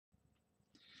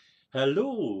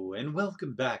Hello and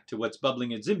welcome back to What's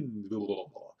Bubbling at ZIM.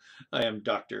 I am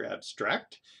Dr.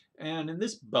 Abstract, and in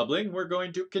this bubbling we're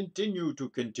going to continue to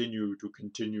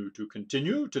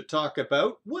talk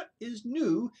about what is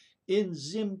new in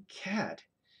ZimCAD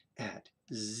at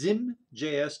zimjs.com.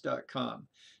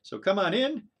 So come on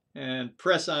in and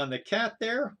press on the cat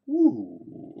there.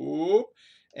 Woo.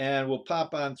 And we'll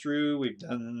pop on through. We've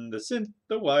done the synth,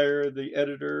 the wire, the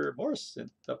editor, more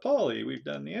synth, the poly. We've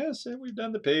done the asset, we've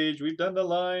done the page, we've done the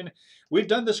line, we've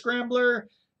done the scrambler,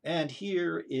 and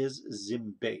here is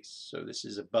ZimBase. So this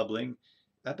is a bubbling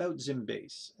about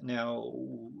ZimBase. Now,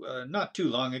 not too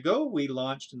long ago, we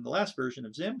launched in the last version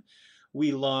of Zim,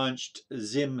 we launched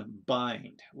ZIM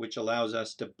Bind, which allows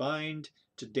us to bind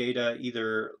to data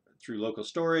either through local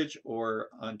storage or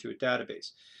onto a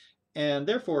database. And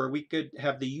therefore, we could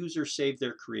have the user save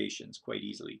their creations quite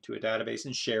easily to a database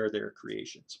and share their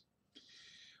creations.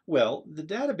 Well, the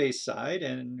database side,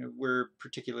 and we're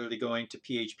particularly going to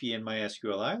PHP and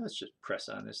MySQLi. Let's just press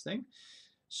on this thing.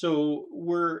 So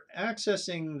we're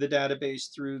accessing the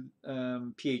database through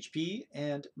PHP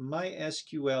and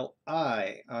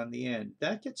MySQLi on the end.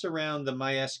 That gets around the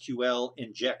MySQL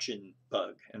injection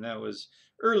bug, and that was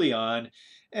early on.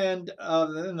 And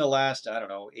in the last, I don't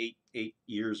know, eight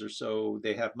years or so,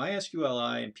 they have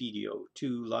MySQLi and PDO,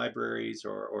 two libraries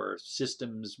or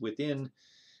systems within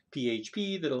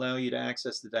PHP that allow you to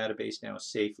access the database now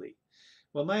safely.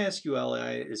 Well,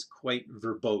 MySQLi is quite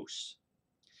verbose.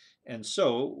 And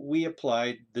so we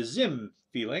applied the ZIM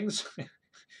feelings.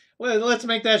 Well, let's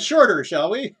make that shorter, shall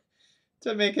we?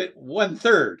 To make it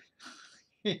 1/3.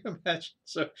 Can you imagine?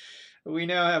 So we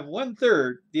now have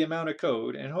 1/3 the amount of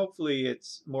code, and hopefully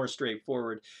it's more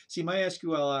straightforward. See,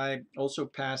 MySQLi also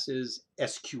passes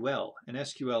SQL, and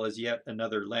SQL is yet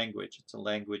another language. It's a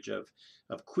language of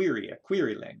query, a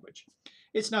query language.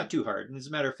 It's not too hard, and as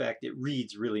a matter of fact, it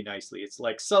reads really nicely. It's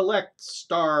like select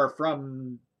star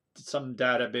from some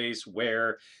database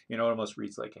where, it almost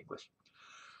reads like English.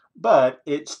 But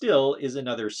it still is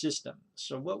another system.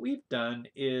 So what we've done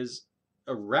is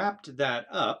wrapped that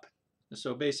up.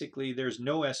 So basically there's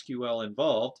no SQL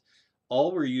involved.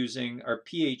 All we're using are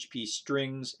PHP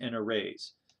strings and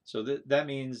arrays. So that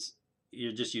means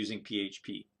you're just using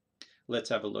PHP. Let's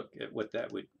have a look at what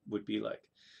that would be like.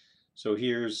 So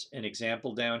here's an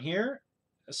example down here.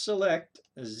 Select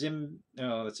Zim.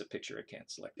 Oh, that's a picture I can't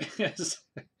select.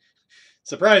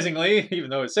 Surprisingly,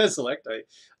 even though it says select,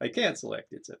 I can't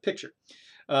select. It's a picture.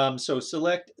 So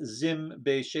select Zim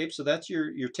base shape. So that's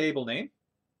your table name.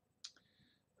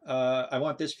 I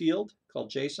want this field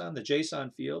called JSON, the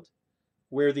JSON field,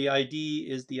 where the ID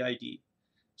is the ID.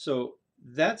 So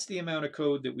that's the amount of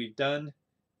code that we've done.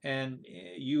 And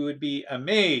you would be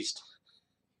amazed,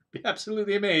 be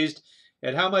absolutely amazed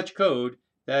at how much code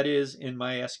that is in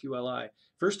MySQLi.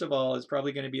 First of all, it's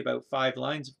probably going to be about 5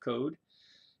 lines of code.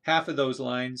 Half of those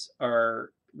lines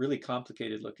are really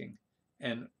complicated looking,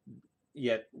 and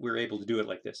yet we're able to do it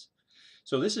like this.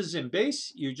 So this is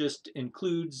ZimBase. You just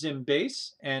include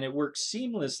ZimBase, and it works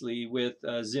seamlessly with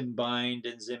ZimBind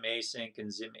and ZimAsync and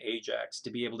ZimAjax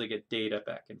to be able to get data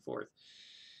back and forth.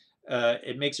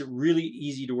 It makes it really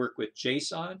easy to work with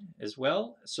JSON as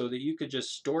well, so that you could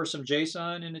just store some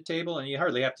JSON in a table, and you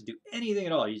hardly have to do anything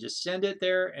at all. You just send it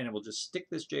there, and it will just stick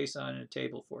this JSON in a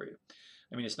table for you.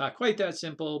 I mean, it's not quite that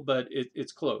simple, but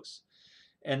it's close.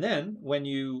 And then when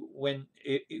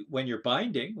you're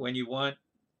binding, when you want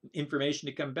information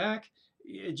to come back,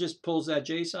 it just pulls that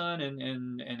JSON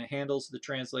and handles the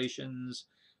translations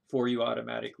for you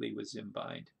automatically with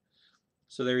ZimBind.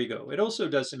 So there you go. It also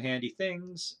does some handy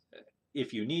things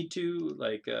if you need to,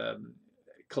 like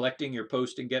collecting your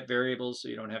post and get variables, so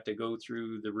you don't have to go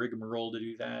through the rigmarole to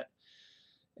do that.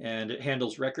 And it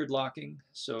handles record locking.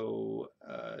 So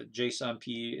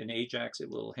JSON-P and Ajax, it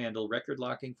will handle record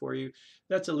locking for you.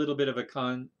 That's a little bit of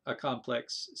a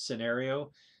complex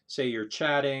scenario. Say you're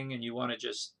chatting and you want to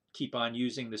just keep on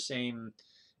using the same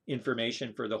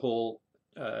information for the whole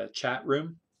chat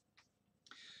room.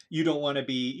 You don't want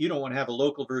to have a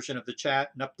local version of the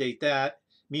chat and update that.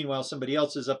 Meanwhile, somebody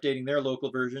else is updating their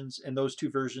local versions, and those two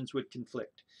versions would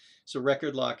conflict. So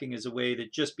record locking is a way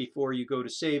that just before you go to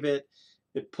save it,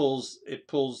 it pulls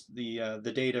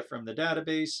the data from the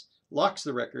database, locks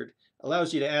the record,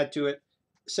 allows you to add to it,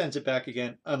 sends it back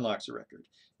again, unlocks the record.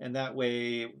 And that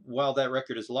way, while that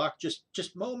record is locked,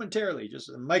 just momentarily, just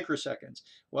microseconds,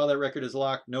 while that record is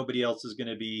locked, nobody else is going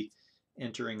to be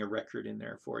entering a record in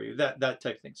there for you. That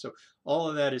type of thing. So all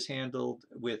of that is handled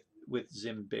with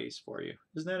ZimBase for you.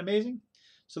 Isn't that amazing?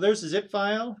 So there's the zip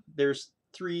file. There's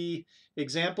 3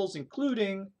 examples,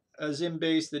 including a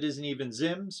ZimBase that isn't even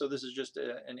Zim. So this is just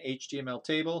an HTML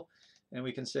table. And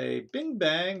we can say Bing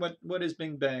Bang. What is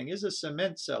Bing Bang? Is a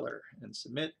cement seller, and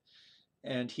submit.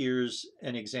 And here's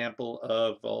an example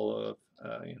of all of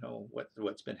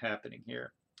what's been happening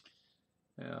here.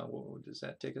 Does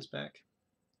that take us back?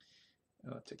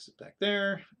 Oh, it takes us back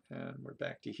there, and we're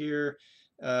back to here.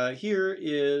 Here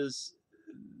is,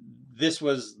 this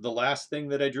was the last thing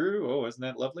that I drew. Oh, isn't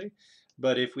that lovely?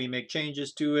 But if we make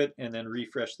changes to it and then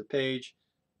refresh the page,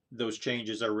 those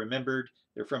changes are remembered.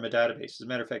 They're from a database. As a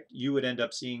matter of fact, you would end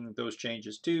up seeing those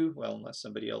changes too, well, unless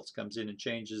somebody else comes in and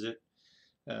changes it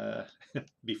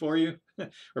before you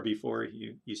or before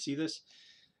you see this.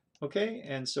 Okay,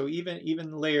 and so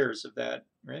even layers of that.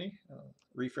 Ready?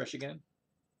 Refresh again.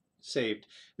 Saved.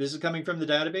 This is coming from the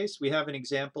database. We have an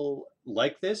example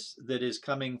like this that is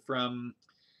coming from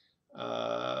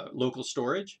local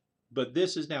storage, but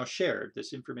this is now shared.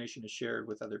 This information is shared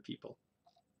with other people.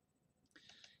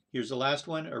 Here's the last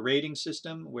one, a rating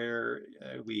system where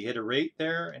we hit a rate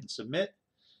there and submit.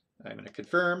 I'm going to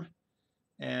confirm.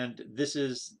 And this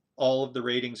is all of the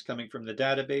ratings coming from the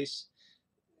database.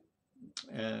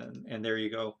 And there you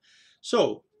go.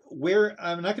 So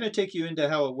I'm not going to take you into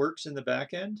how it works in the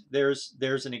back end. There's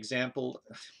an example,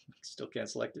 still can't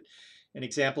select it, an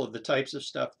example of the types of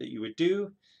stuff that you would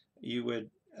do. You would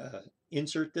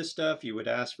insert this stuff, you would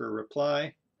ask for a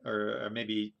reply, or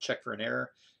maybe check for an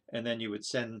error, and then you would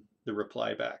send the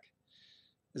reply back.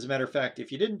 As a matter of fact,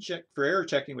 if you didn't check for error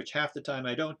checking, which half the time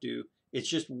I don't do, it's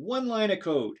just one line of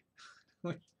code,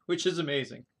 which is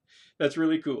amazing. That's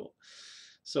really cool.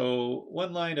 So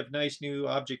one line of nice new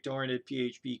object-oriented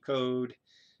PHP code.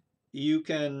 You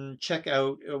can check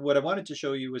out, what I wanted to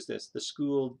show you was this, the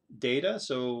school data.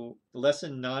 So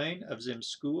lesson 9 of ZIM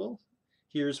School.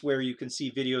 Here's where you can see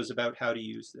videos about how to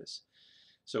use this.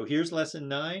 So here's lesson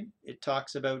 9. It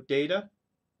talks about data.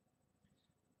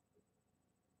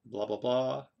 Blah, blah,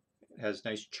 blah. It has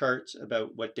nice charts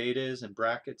about what data is and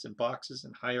brackets and boxes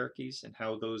and hierarchies and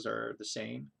how those are the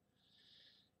same.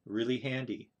 Really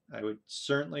handy. I would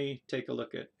certainly take a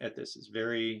look at this. It's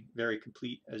very, very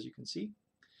complete, as you can see.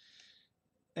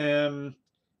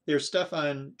 There's stuff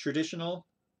on traditional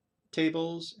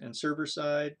tables and server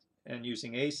side and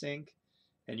using async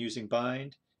and using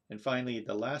bind. And finally,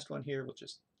 the last one here, we'll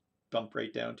just bump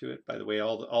right down to it. By the way,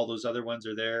 all those other ones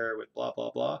are there with blah,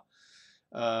 blah, blah.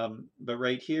 But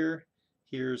right here,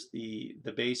 here's the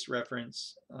base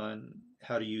reference on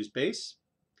how to use base.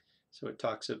 So it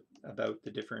talks about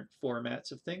the different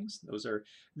formats of things.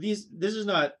 This is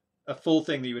not a full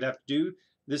thing that you would have to do.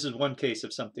 This is one case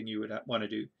of something you would want to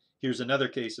do. Here's another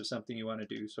case of something you want to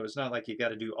do. So it's not like you got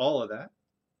to do all of that.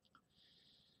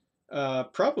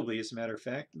 Probably, as a matter of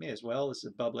fact, may as well. This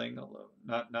is bubbling, although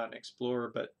not an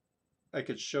Explorer, but I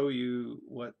could show you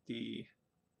what the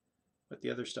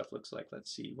other stuff looks like.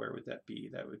 Let's see, where would that be?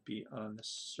 That would be on the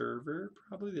server,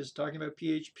 probably. This is talking about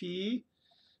PHP.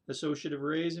 Associative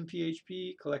arrays in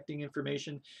PHP, collecting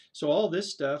information. So all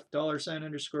this stuff,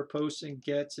 $_posts and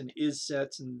gets and is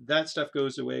sets, and that stuff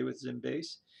goes away with ZIM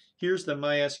base. Here's the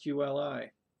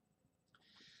MySQLi.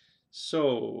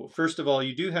 So first of all,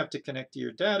 you do have to connect to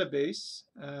your database.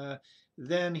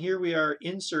 Then here we are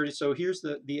inserted. So here's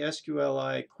the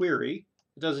SQLi query.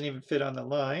 It doesn't even fit on the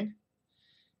line.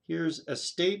 Here's a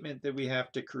statement that we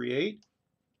have to create.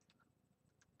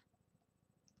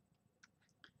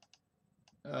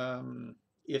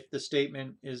 If the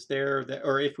statement is there,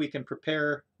 or if we can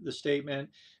prepare the statement,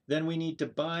 then we need to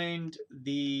bind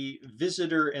the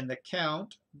visitor and the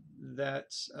count.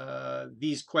 That's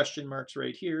these question marks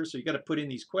right here. So you got to put in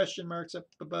these question marks up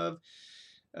above.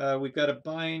 We've got to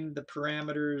bind the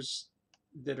parameters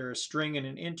that are a string and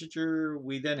an integer.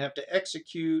 We then have to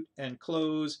execute and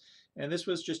close. And this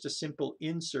was just a simple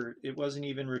insert. It wasn't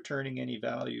even returning any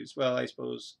values. Well, I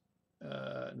suppose,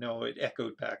 no, it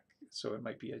echoed back. So it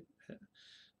might be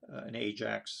an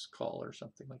AJAX call or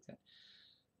something like that.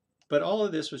 But all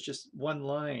of this was just one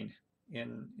line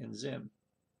in ZIM.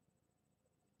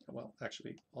 Well,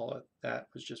 actually, all of that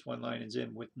was just one line in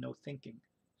ZIM with no thinking.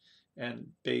 And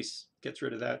base gets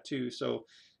rid of that too. So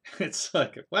it's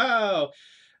like, wow,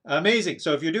 amazing.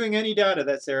 So if you're doing any data,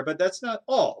 that's there, but that's not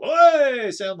all. I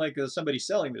sound like somebody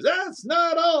selling this. That's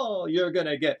not all you're going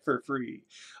to get for free.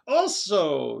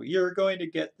 Also, you're going to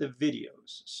get the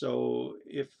videos. So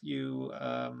if you,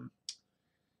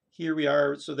 here we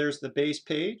are. So there's the base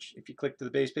page. If you click to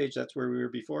the base page, that's where we were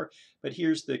before. But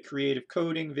here's the creative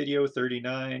coding video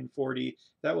 39, 40.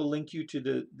 That will link you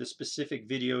to the specific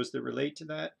videos that relate to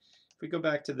that. If we go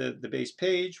back to the base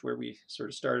page where we sort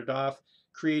of started off,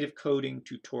 creative coding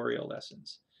tutorial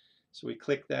lessons. So we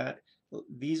click that.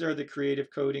 These are the creative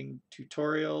coding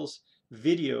tutorials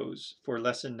videos for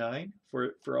lesson 9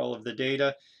 for all of the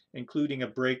data. including a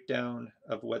breakdown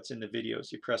of what's in the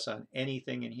videos. You press on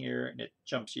anything in here and it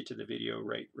jumps you to the video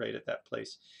right at that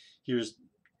place. Here's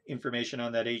information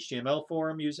on that HTML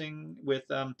form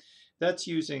that's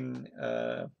using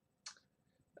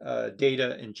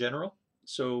data in general.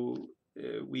 So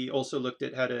we also looked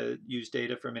at how to use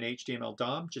data from an HTML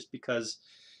DOM, just because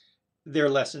there are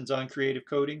lessons on creative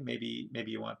coding. Maybe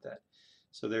you want that.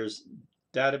 So there's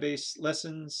database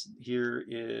lessons. Here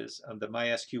is the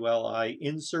MySQLi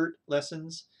insert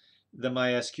lessons, the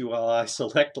MySQLi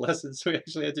select lessons. So we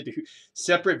actually had to do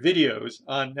separate videos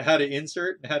on how to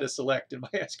insert and how to select in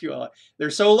MySQLi. They're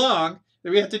so long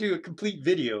that we have to do a complete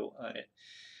video on it.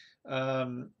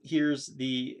 Here's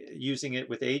the using it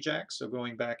with Ajax, so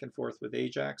going back and forth with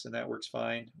Ajax, and that works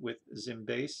fine with ZIM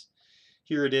base.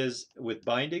 Here it is with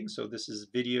binding, so this is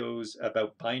videos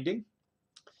about binding.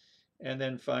 And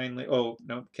then finally, oh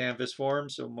no, canvas form,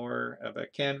 so more of a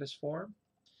canvas form,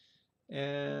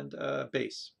 and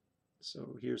base.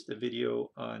 So here's the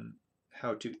video on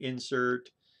how to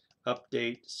insert,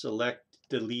 update, select,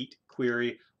 delete,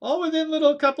 query, all within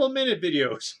little couple-minute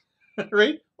videos,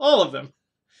 right? All of them.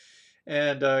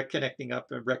 And connecting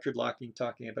up and record locking,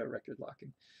 talking about record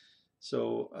locking.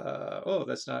 So, oh,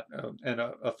 that's not, and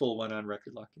a full one on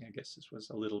record locking. I guess this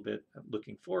was a little bit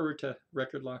looking forward to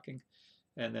record locking,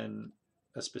 and then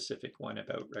a specific one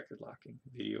about record locking,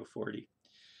 video 40.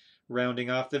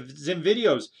 Rounding off the ZIM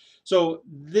videos. So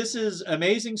this is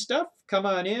amazing stuff. Come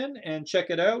on in and check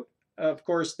it out. Of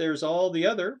course, there's all the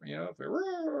other, if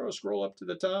we scroll up to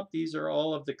the top, these are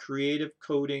all of the creative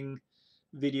coding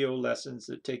video lessons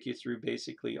that take you through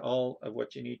basically all of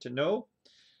what you need to know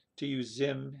to use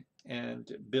ZIM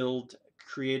and build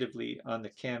creatively on the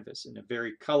canvas in a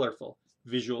very colorful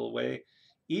visual way.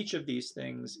 Each of these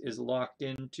things is locked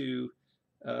into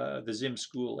the ZIM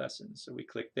school lessons. So we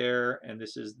click there, and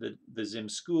this is the ZIM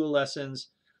school lessons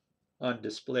on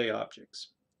display objects,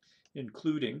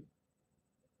 including,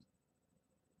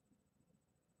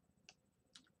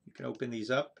 you can open these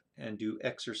up and do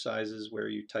exercises where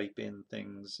you type in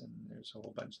things, and there's a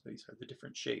whole bunch of these are the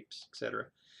different shapes, etc.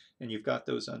 And you've got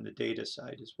those on the data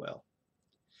side as well.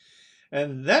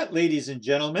 And that, ladies and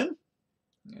gentlemen,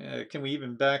 can we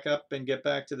even back up and get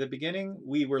back to the beginning?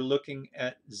 We were looking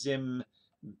at ZIM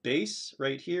base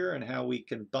right here and how we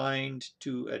can bind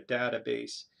to a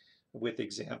database with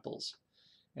examples.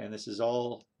 And this is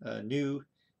all new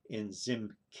in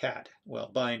ZIM cat. Well,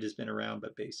 bind has been around,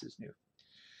 but base is new.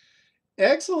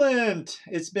 Excellent.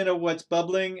 It's been a What's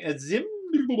Bubbling at ZIM.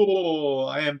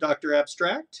 I am Dr.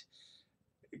 Abstract.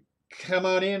 Come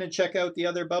on in and check out the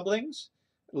other bubblings.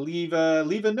 Leave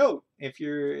a note if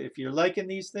you're liking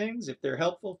these things, if they're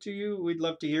helpful to you. We'd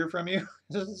love to hear from you.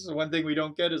 This is one thing we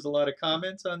don't get is a lot of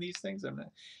comments on these things. I'm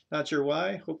not sure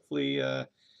why. Hopefully,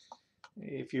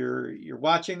 if you're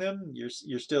watching them,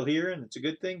 you're still here, and it's a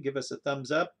good thing. Give us a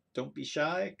thumbs up. Don't be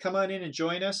shy. Come on in and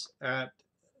join us at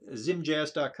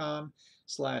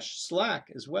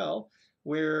zimjs.com/Slack as well,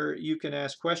 where you can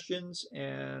ask questions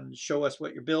and show us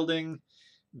what you're building,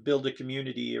 build a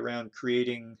community around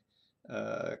creating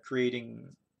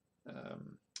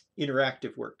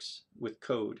interactive works with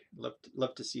code.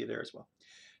 Love to see you there as well.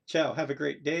 Ciao. Have a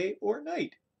great day or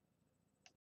night.